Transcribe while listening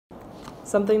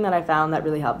Something that I found that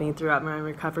really helped me throughout my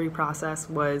recovery process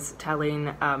was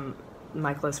telling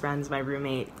my close friends, my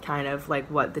roommate, kind of like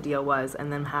what the deal was,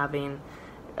 and then having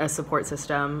a support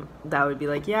system that would be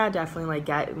like, yeah, definitely like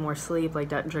get more sleep, like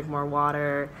drink more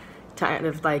water, kind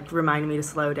of like reminding me to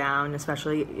slow down,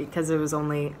 especially because it was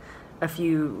only a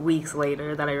few weeks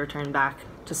later that I returned back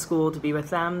to school to be with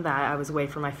them, that I was away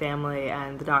from my family,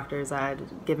 and the doctors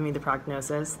had given me the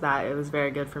prognosis that it was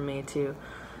very good for me to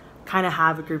kind of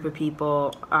have a group of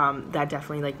people that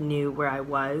definitely like knew where I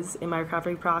was in my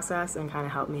recovery process and kind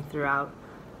of helped me throughout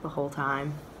the whole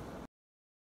time.